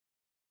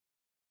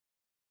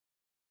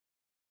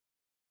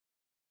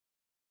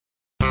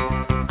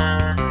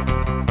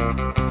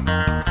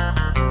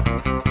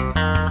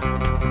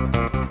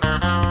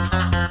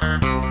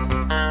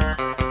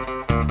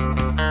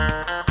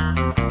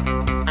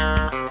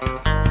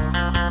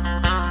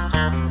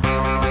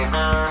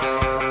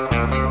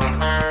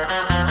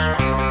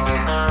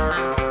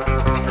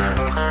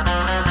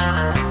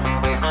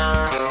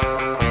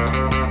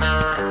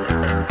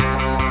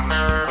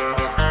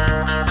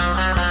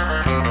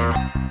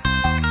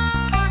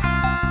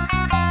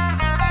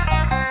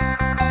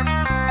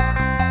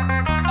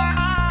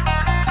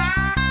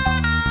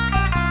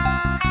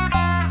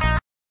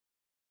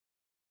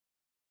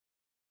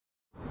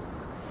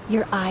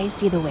Your eyes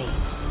see the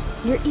waves.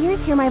 Your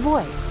ears hear my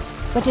voice.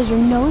 But does your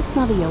nose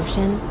smell the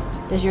ocean?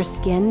 Does your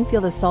skin feel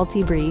the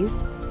salty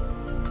breeze?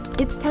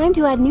 It's time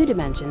to add new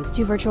dimensions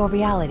to virtual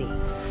reality.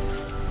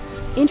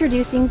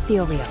 Introducing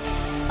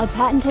FeelReal, a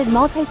patented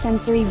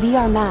multisensory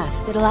VR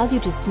mask that allows you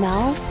to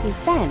smell, to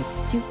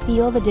sense, to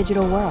feel the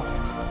digital world.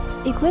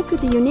 Equipped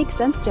with a unique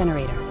sense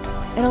generator,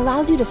 it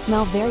allows you to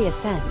smell various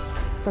scents,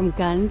 from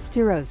guns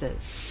to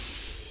roses.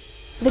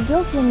 The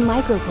built-in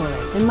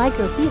microcoolers and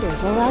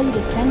microheaters will allow you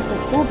to sense the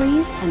cool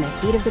breeze and the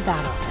heat of the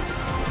battle.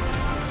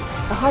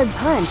 A hard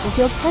punch will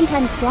feel 10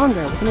 times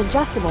stronger with an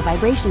adjustable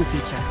vibration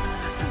feature.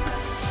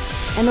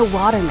 And the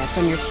water mist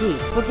on your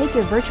cheeks will take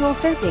your virtual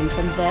surfing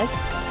from this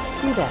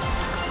to this.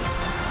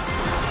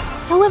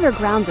 However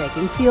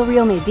groundbreaking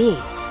FeelReal may be,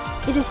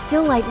 it is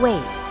still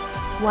lightweight,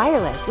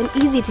 wireless, and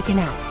easy to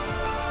connect.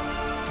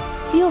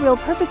 FeelReal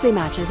perfectly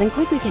matches and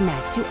quickly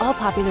connects to all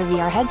popular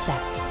VR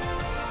headsets.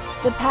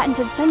 The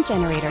patented scent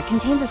generator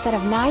contains a set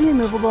of 9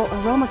 removable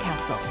aroma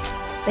capsules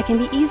that can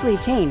be easily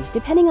changed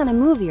depending on a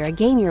movie or a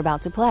game you're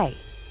about to play.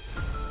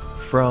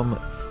 From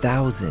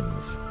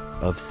thousands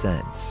of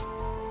scents,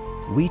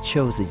 we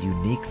chose a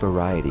unique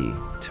variety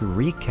to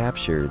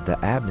recapture the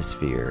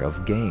atmosphere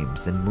of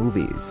games and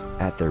movies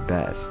at their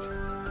best.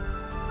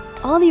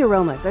 All the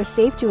aromas are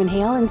safe to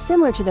inhale and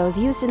similar to those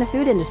used in the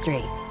food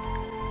industry.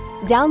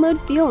 Download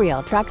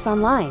FeelReal tracks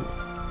online.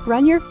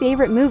 Run your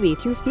favorite movie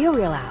through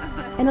FeelReal app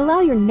and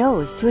allow your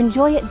nose to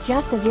enjoy it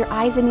just as your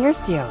eyes and ears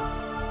do.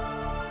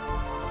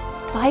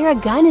 Fire a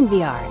gun in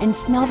VR and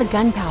smell the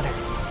gunpowder,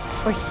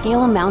 or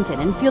scale a mountain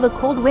and feel the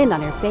cold wind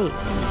on your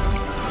face.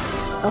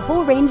 A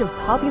whole range of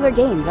popular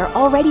games are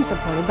already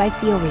supported by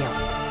FeelReal.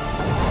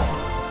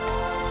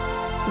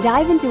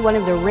 Dive into one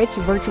of the rich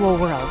virtual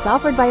worlds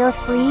offered by our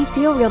free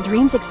FeelReal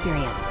Dreams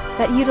experience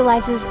that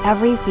utilizes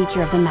every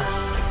feature of the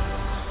mask.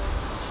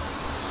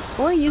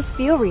 Or use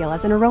FeelReal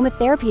as an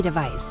aromatherapy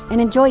device and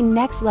enjoy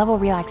next-level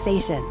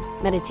relaxation,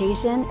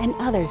 meditation, and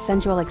other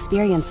sensual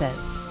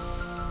experiences.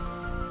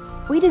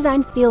 We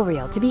designed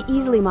FeelReal to be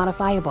easily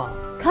modifiable.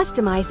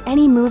 Customize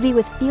any movie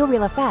with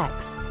FeelReal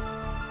effects.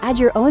 Add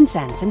your own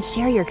scents and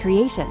share your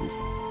creations.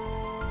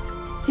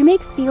 To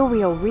make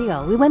FeelReal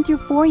real, we went through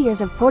 4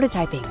 years of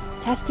prototyping,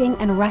 testing,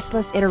 and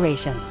restless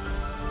iterations.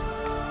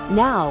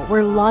 Now,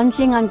 we're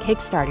launching on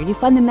Kickstarter to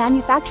fund the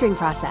manufacturing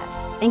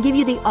process and give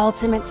you the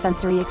ultimate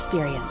sensory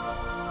experience.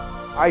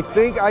 I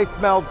think I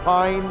smelled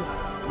pine,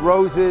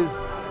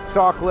 roses,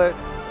 chocolate,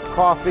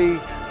 coffee.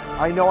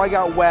 I know I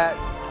got wet.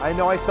 I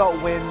know I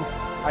felt wind.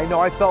 I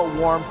know I felt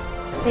warmth.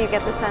 So you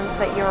get the sense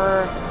that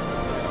you're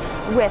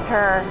with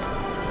her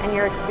and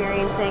you're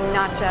experiencing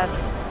not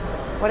just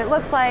what it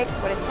looks like,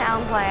 what it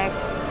sounds like,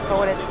 but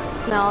what it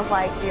smells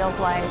like, feels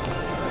like.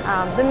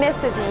 The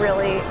mist is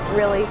really,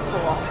 really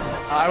cool.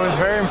 I was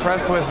very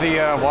impressed with the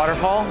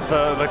waterfall,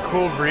 the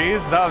cool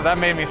breeze. That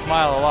made me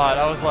smile a lot.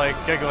 I was like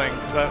giggling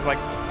because that like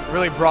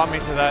really brought me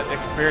to that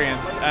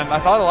experience. And I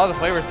thought a lot of the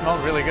flavors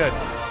smelled really good.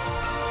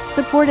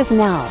 Support us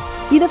now.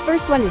 Be the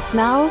first one to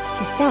smell,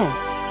 to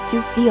sense,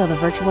 to feel the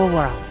virtual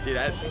world. Dude,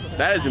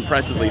 that is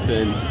impressively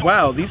thin.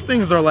 Wow, these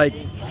things are like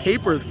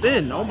paper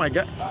thin. Oh my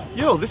god.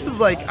 Yo, this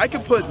is like, I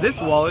could put this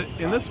wallet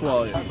in this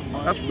wallet.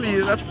 That's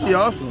pretty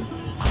awesome.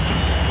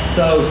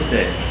 So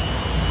sick.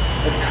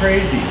 That's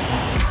crazy.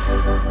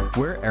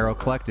 We're Airo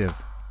Collective,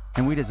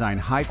 and we design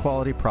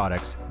high-quality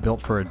products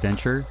built for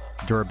adventure,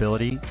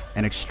 durability,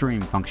 and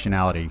extreme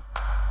functionality.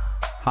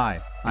 Hi,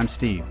 I'm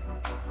Steve.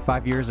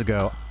 5 years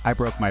ago, I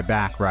broke my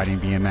back riding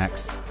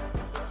BMX.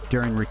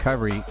 During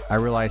recovery, I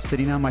realized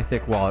sitting on my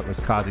thick wallet was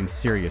causing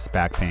serious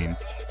back pain.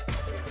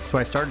 So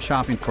I started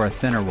shopping for a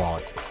thinner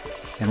wallet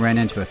and ran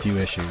into a few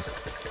issues.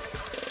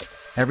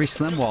 Every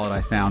slim wallet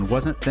I found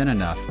wasn't thin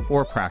enough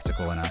or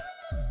practical enough.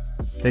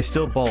 They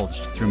still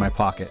bulged through my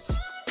pockets.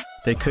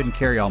 They couldn't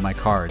carry all my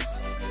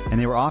cards, and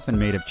they were often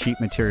made of cheap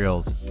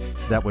materials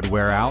that would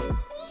wear out,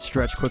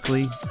 stretch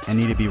quickly, and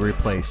need to be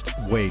replaced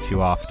way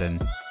too often.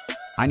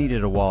 I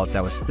needed a wallet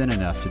that was thin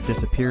enough to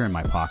disappear in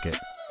my pocket,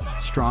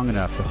 strong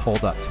enough to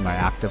hold up to my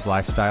active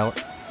lifestyle,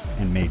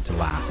 and made to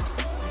last.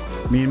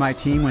 Me and my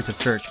team went to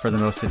search for the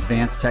most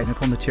advanced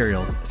technical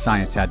materials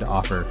science had to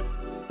offer.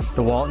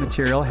 The wallet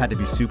material had to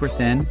be super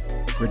thin,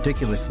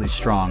 ridiculously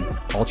strong,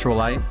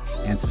 ultralight,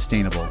 and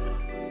sustainable.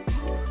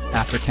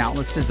 After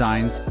countless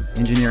designs,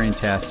 engineering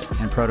tests,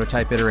 and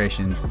prototype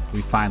iterations,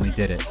 we finally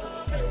did it.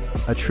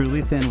 A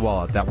truly thin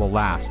wallet that will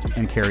last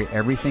and carry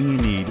everything you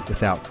need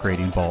without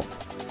creating bulk.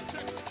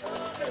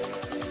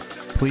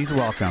 Please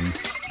welcome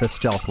the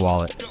Stealth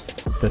Wallet,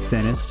 the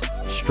thinnest,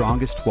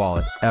 strongest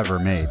wallet ever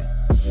made.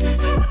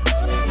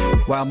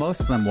 While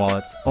most slim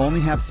wallets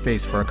only have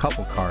space for a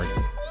couple cards,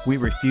 we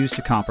refuse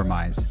to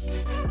compromise.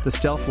 The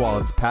Stealth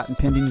Wallet's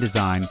patent-pending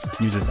design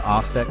uses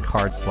offset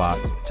card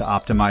slots to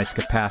optimize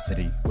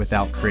capacity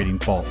without creating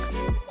bulk.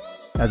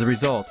 As a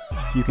result,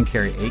 you can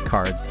carry 8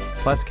 cards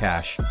plus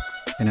cash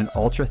in an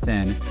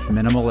ultra-thin,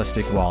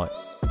 minimalistic wallet.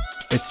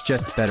 It's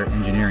just better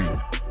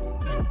engineering.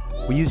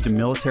 We used a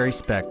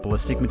military-spec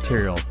ballistic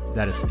material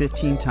that is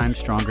 15 times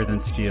stronger than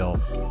steel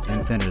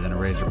and thinner than a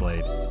razor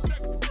blade.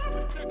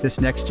 This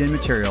next-gen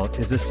material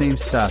is the same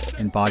stuff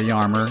in body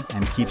armor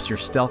and keeps your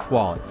stealth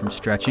wallet from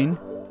stretching,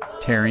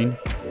 tearing,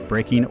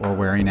 breaking, or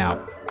wearing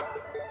out.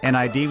 An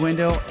ID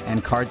window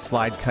and card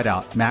slide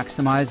cutout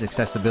maximize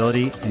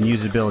accessibility and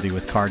usability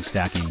with card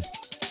stacking.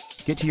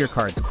 Get to your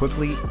cards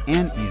quickly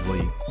and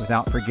easily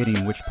without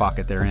forgetting which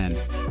pocket they're in.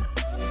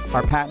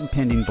 Our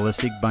patent-pending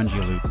ballistic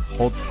bungee loop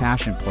holds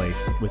cash in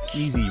place with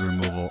easy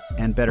removal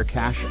and better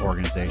cash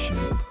organization.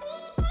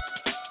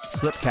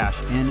 Slip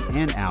cash in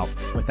and out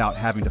without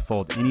having to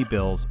fold any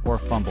bills or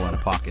fumble in a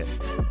pocket.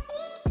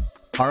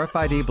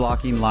 RFID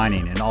blocking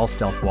lining in all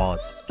stealth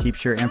wallets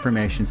keeps your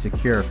information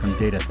secure from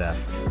data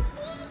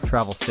theft.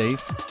 Travel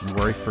safe and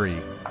worry-free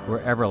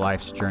wherever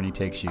life's journey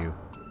takes you.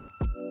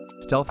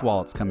 Stealth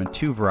wallets come in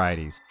two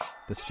varieties,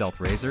 the Stealth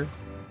Razor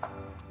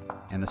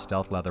and the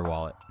Stealth Leather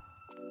Wallet.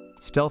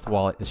 Stealth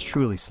Wallet is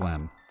truly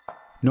slim.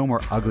 No more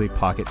ugly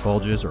pocket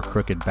bulges or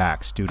crooked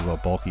backs due to a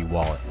bulky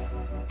wallet.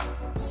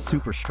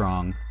 Super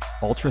strong,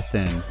 ultra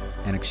thin,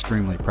 and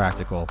extremely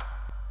practical,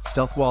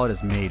 Stealth Wallet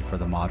is made for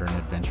the modern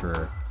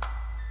adventurer.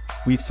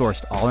 We've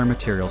sourced all our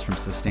materials from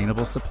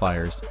sustainable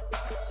suppliers,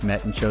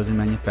 met and chosen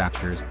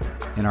manufacturers,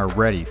 and are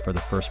ready for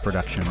the first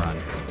production run.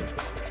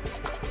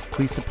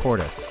 Please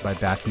support us by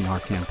backing our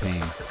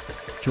campaign.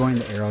 Join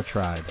the Airo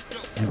tribe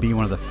and be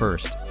one of the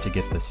first to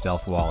get the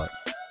Stealth Wallet.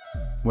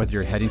 Whether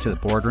you're heading to the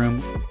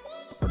boardroom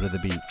or to the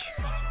beach,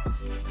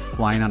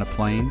 flying on a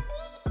plane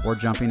or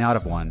jumping out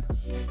of one,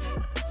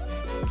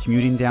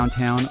 commuting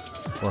downtown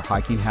or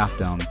hiking Half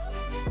Dome,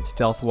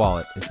 Stealth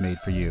Wallet is made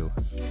for you.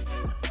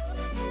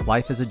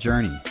 Life is a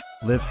journey.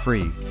 Live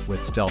free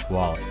with Stealth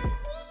Wallet.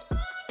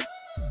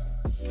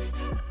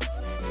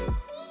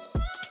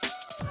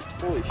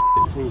 Holy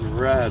shit, things are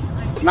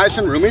rad. Nice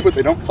and roomy, but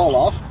they don't fall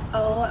off.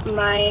 Oh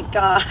my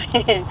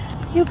god.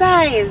 You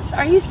guys,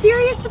 are you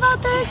serious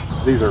about this?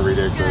 These are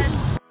ridiculous.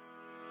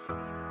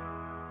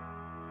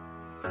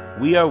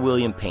 We are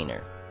William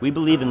Painter. We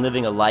believe in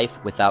living a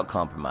life without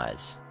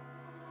compromise.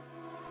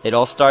 It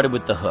all started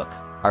with the Hook,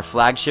 our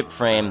flagship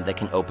frame that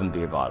can open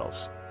beer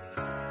bottles.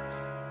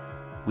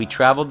 We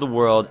traveled the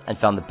world and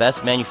found the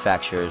best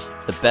manufacturers,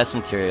 the best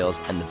materials,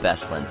 and the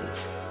best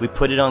lenses. We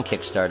put it on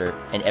Kickstarter,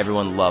 and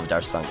everyone loved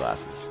our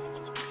sunglasses.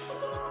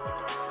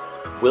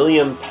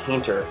 William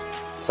Painter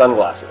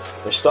sunglasses.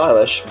 They're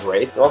stylish,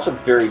 great. They're also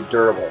very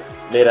durable.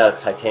 Made out of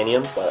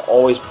titanium, but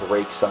always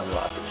break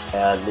sunglasses.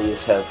 And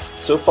these have,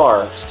 so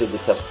far, stood the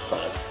test of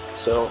time.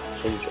 So,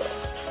 enjoy.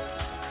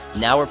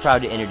 Now we're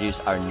proud to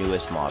introduce our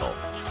newest model,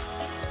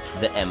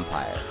 the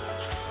Empire.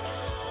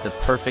 The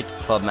perfect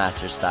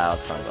Clubmaster style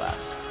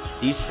sunglass.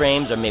 These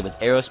frames are made with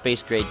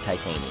aerospace grade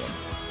titanium.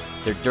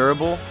 They're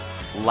durable,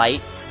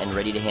 light, and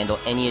ready to handle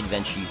any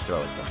adventure you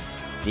throw at them.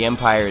 The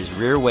Empire is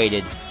rear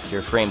weighted so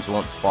your frames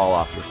won't fall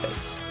off your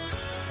face.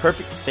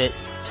 Perfect fit,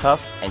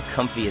 tough, and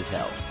comfy as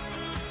hell.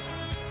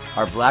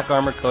 Our black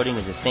armor coating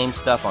is the same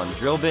stuff on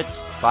drill bits,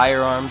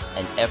 firearms,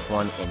 and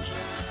F1 engines.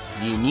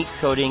 The unique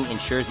coating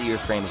ensures that your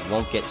frames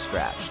won't get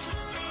scratched.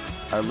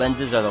 Our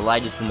lenses are the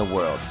lightest in the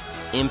world,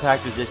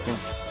 impact resistant,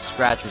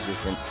 scratch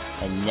resistant,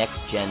 and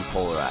next-gen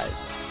polarized.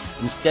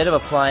 Instead of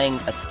applying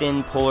a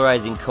thin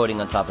polarizing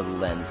coating on top of the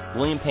lens,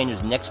 William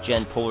Painter's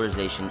next-gen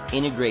polarization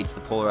integrates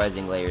the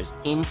polarizing layers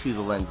into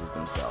the lenses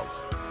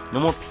themselves. No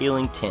more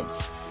peeling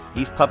tints.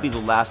 These puppies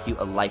will last you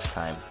a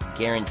lifetime,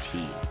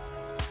 guaranteed.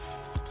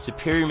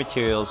 Superior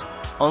materials,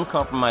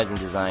 uncompromising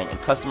design, and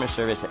customer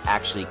service that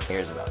actually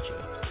cares about you.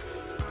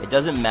 It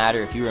doesn't matter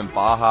if you're in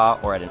Baja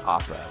or at an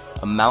opera,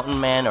 a mountain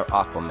man or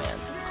Aquaman,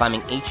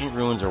 climbing ancient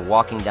ruins or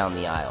walking down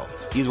the aisle.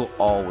 These will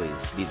always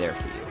be there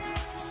for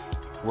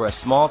you. We're a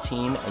small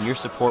team, and your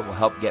support will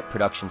help get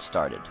production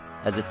started.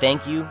 As a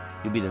thank you,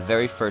 you'll be the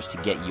very first to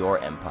get your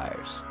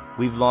Empires.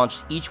 We've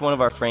launched each one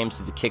of our frames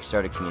through the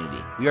Kickstarter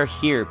community. We are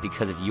here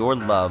because of your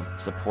love,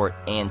 support,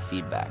 and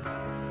feedback.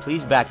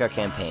 Please back our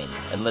campaign,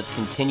 and let's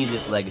continue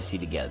this legacy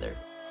together.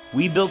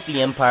 We built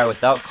the Empire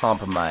without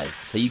compromise,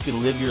 so you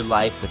can live your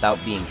life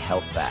without being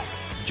held back.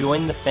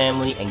 Join the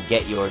family and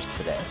get yours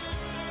today.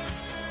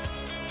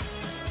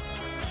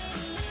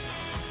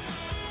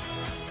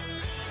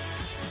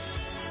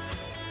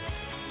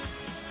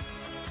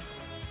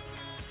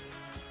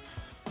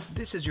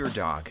 This is your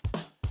dog.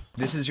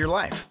 This is your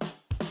life.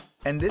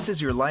 And this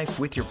is your life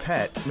with your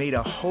pet made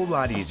a whole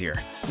lot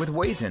easier with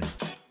Wayzn,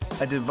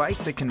 a device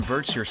that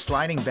converts your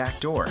sliding back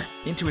door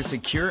into a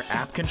secure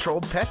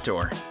app-controlled pet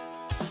door.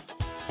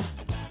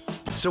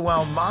 So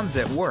while mom's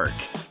at work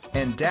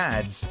and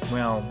dad's,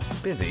 well,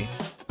 busy,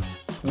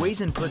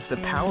 Wayzn puts the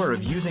power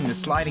of using the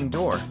sliding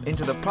door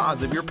into the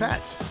paws of your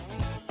pets.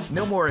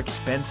 No more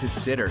expensive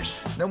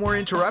sitters, no more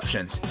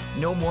interruptions,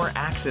 no more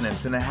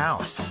accidents in the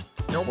house,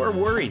 no more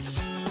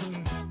worries.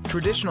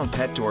 Traditional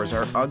pet doors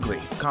are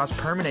ugly, cause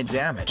permanent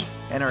damage,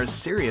 and are a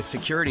serious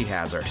security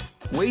hazard.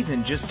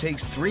 Wayzn just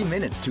takes 3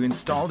 minutes to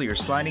install your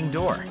sliding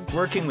door,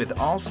 working with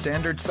all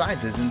standard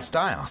sizes and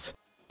styles.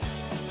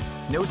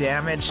 No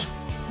damage,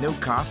 no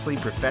costly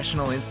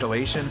professional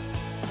installation,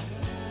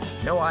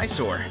 no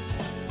eyesore.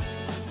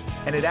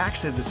 And it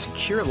acts as a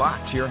secure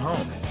lock to your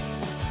home,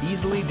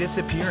 easily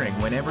disappearing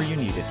whenever you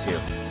need it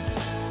to.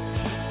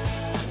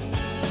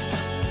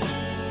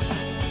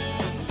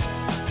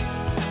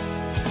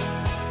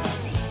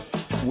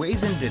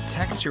 Wayzn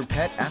detects your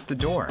pet at the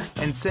door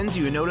and sends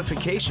you a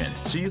notification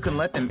so you can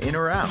let them in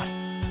or out.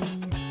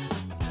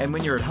 And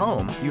when you're at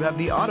home, you have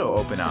the auto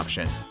open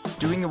option,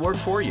 doing the work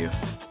for you.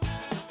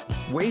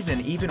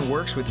 Wayzn even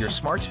works with your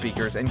smart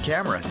speakers and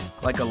cameras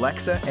like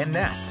Alexa and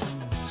Nest.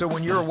 So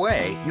when you're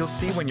away, you'll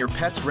see when your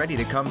pet's ready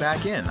to come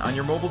back in on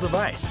your mobile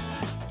device.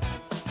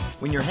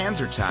 When your hands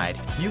are tied,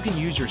 you can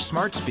use your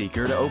smart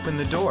speaker to open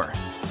the door.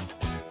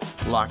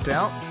 Locked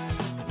out?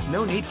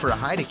 No need for a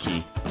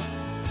hide-a-key.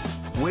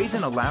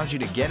 Wayzn allows you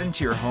to get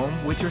into your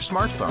home with your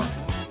smartphone.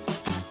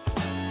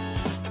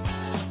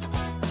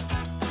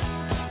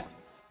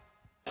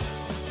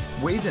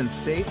 Wayzn's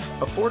safe,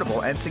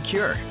 affordable, and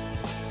secure,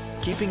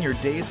 keeping your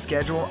day's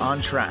schedule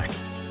on track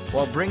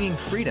while bringing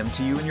freedom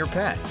to you and your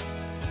pet.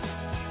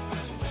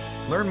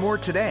 Learn more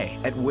today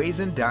at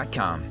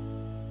Wayzn.com.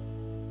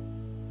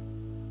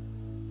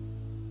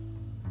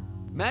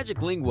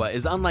 Magic Lingua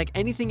is unlike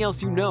anything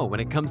else you know when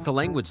it comes to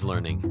language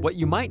learning. What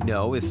you might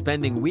know is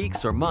spending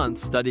weeks or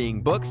months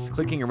studying books,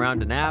 clicking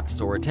around in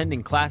apps, or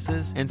attending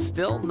classes, and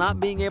still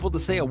not being able to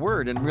say a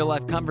word in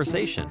real-life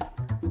conversation.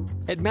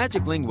 At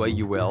Magic Lingua,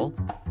 you will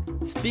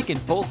speak in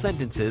full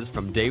sentences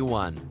from day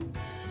one.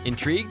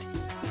 Intrigued?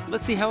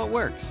 Let's see how it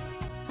works.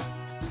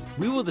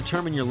 We will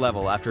determine your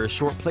level after a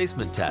short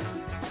placement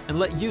test and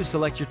let you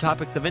select your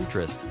topics of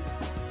interest.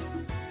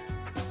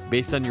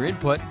 Based on your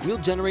input, we'll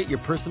generate your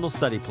personal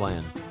study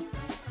plan.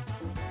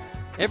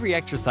 Every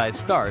exercise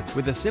starts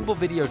with a simple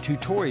video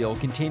tutorial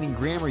containing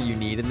grammar you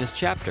need in this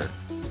chapter.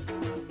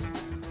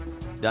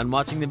 Done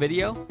watching the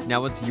video?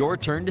 Now it's your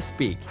turn to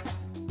speak.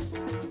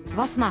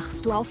 Was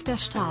machst du auf der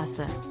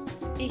Straße?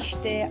 Ich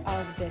stehe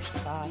auf der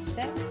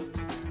Straße.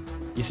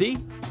 You see,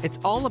 it's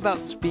all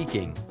about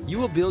speaking. You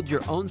will build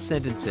your own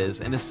sentences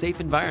in a safe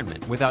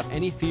environment without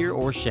any fear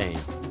or shame.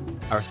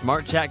 Our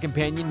smart chat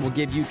companion will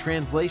give you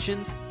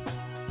translations,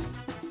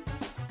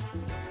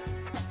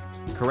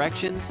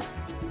 corrections,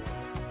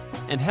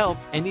 and help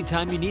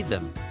anytime you need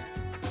them.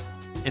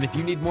 And if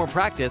you need more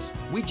practice,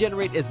 we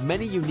generate as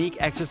many unique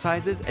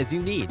exercises as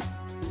you need.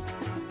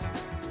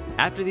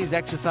 After these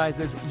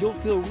exercises, you'll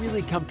feel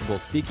really comfortable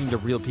speaking to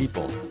real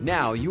people.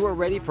 Now you are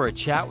ready for a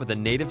chat with a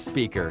native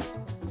speaker.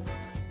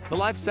 The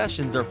live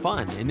sessions are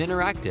fun and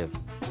interactive.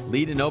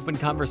 Lead an open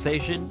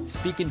conversation,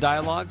 speak in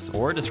dialogues,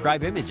 or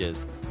describe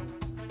images.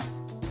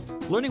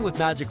 Learning with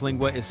Magic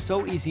Lingua is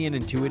so easy and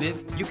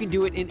intuitive, you can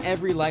do it in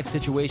every life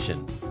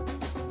situation.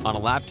 On a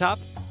laptop,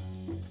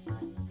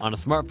 on a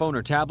smartphone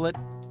or tablet,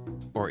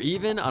 or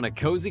even on a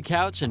cozy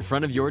couch in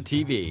front of your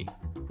TV.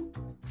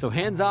 So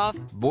hands off,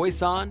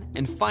 voice on,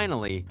 and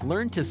finally,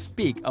 learn to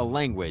speak a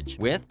language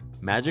with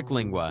Magic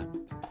Lingua.